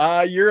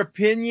Your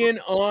opinion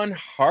on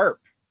Harp?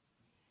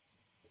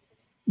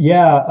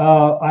 Yeah,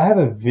 I have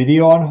a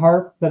video on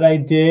Harp that I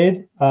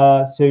did,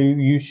 so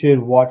you should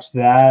watch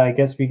that. I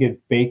guess we could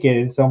bake it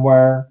in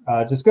somewhere.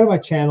 Just go to my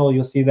channel,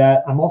 you'll see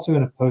that. I'm also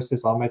going to post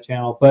this on my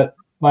channel. But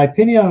my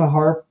opinion on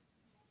Harp,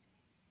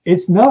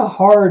 it's not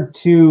hard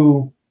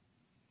to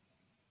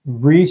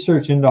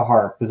research into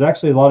Harp. There's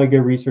actually a lot of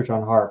good research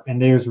on Harp,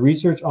 and there's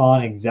research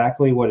on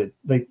exactly what it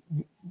like.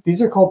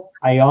 These are called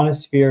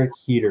ionospheric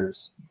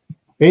heaters.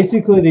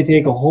 Basically, they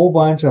take a whole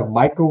bunch of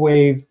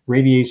microwave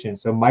radiation,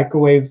 so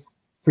microwave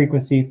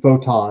frequency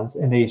photons,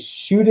 and they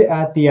shoot it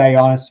at the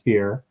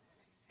ionosphere,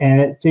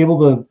 and it's able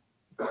to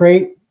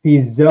create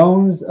these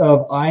zones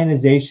of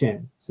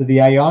ionization. So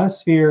the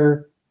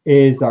ionosphere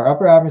is our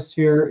upper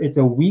atmosphere. It's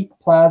a weak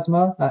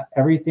plasma. Not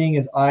everything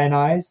is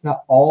ionized.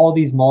 Not all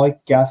these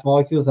gas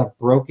molecules have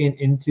broken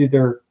into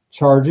their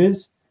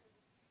charges.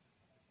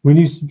 When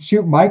you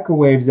shoot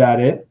microwaves at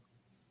it,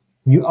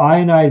 you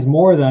ionize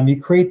more of them.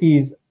 You create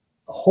these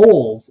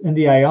holes in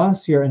the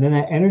ionosphere, and then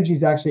that energy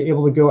is actually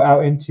able to go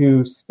out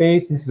into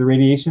space, into the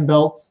radiation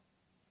belts.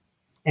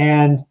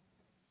 And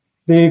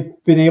they've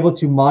been able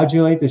to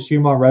modulate the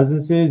Schumann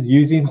resonances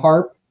using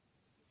Harp.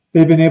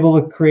 They've been able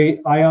to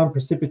create ion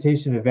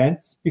precipitation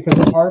events because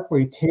of Harp, where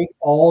you take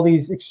all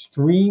these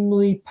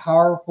extremely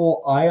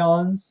powerful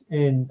ions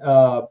and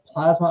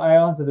plasma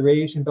ions of the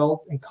radiation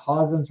belts and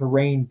cause them to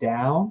rain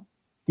down.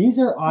 These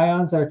are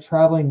ions that are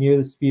traveling near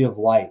the speed of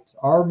light.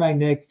 Our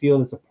magnetic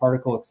field is a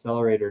particle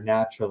accelerator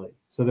naturally.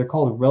 So they're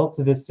called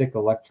relativistic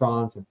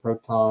electrons and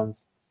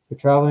protons. They're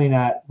traveling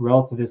at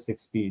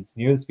relativistic speeds,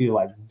 near the speed of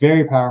light.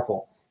 Very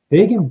powerful.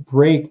 They can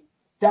break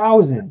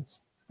thousands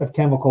of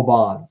chemical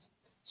bonds.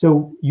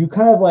 So you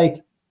kind of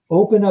like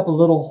open up a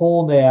little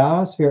hole in the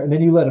ionosphere, and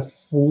then you let a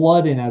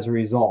flood in as a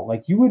result.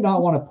 Like, you would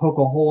not want to poke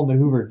a hole in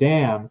the Hoover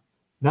Dam,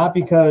 not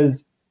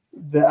because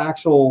the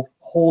actual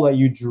hole that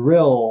you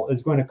drill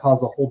is going to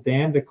cause the whole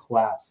dam to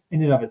collapse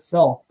in and of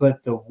itself,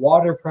 but the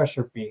water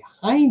pressure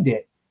behind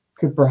it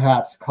could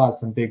perhaps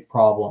cause some big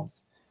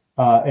problems,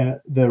 and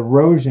the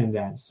erosion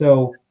then.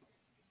 So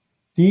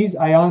these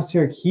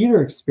ionospheric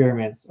heater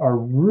experiments are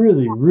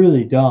really,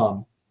 really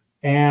dumb.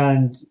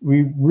 And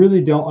we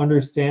really don't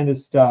understand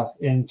this stuff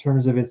in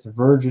terms of its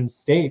virgin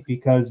state,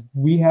 because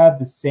we have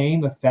the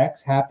same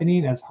effects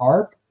happening as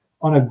Harp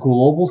on a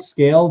global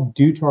scale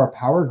due to our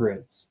power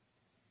grids.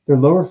 They're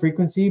lower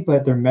frequency,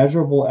 but they're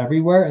measurable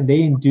everywhere, and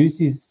they induce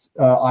these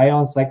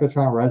ion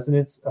cyclotron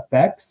resonance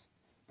effects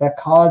that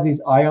cause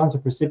these ions to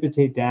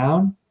precipitate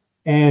down.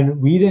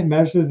 And we didn't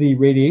measure the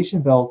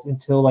radiation belts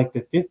until like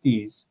the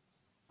 50s.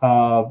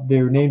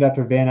 They were named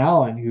after Van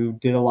Allen, who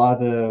did a lot of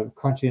the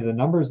crunching of the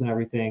numbers and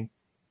everything.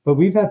 But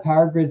we've had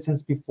power grids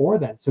since before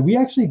then. So we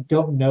actually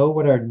don't know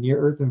what our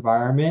near-Earth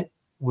environment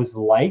was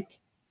like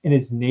in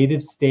its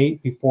native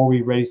state before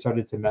we really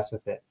started to mess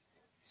with it.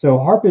 So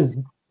Harp is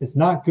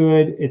not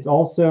good. It's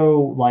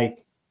also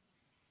like,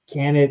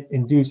 can it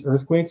induce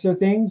earthquakes or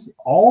things?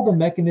 All the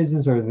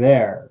mechanisms are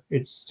there.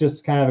 It's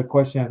just kind of a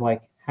question of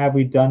like, have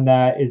we done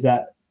that? Is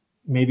that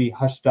maybe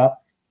hushed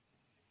up?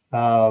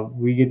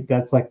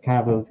 That's like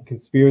kind of a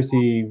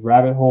conspiracy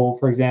rabbit hole,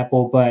 for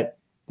example, but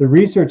the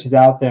research is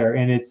out there,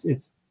 and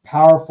it's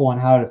powerful on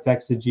how it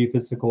affects the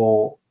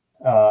geophysical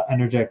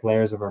energetic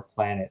layers of our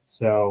planet.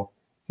 So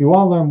if you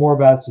want to learn more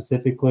about it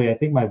specifically, I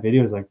think my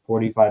video is like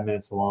 45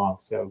 minutes long,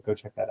 so go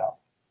check that out.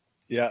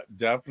 Yeah,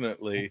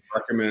 definitely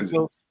recommend.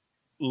 So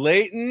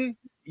Leighton,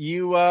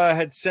 you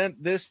had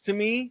sent this to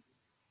me.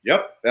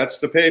 Yep, that's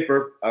the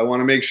paper. I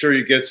want to make sure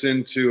it gets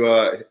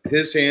into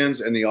his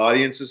hands and the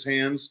audience's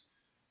hands.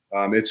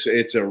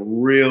 It's a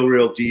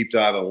real deep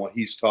dive on what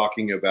he's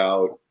talking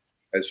about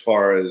as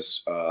far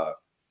as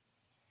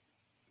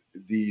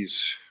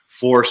these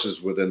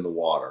forces within the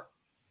water.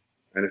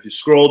 And if you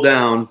scroll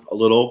down a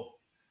little,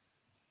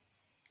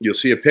 you'll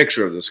see a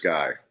picture of this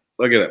guy.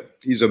 Look at him.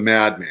 He's a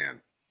madman.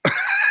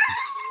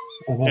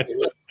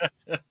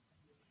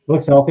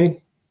 Looks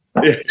healthy.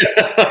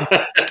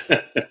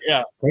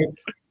 Yeah. Great.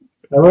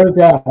 I wrote it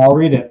down. I'll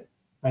read it.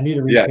 I need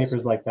to read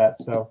papers like that.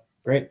 So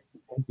great.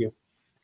 Thank you.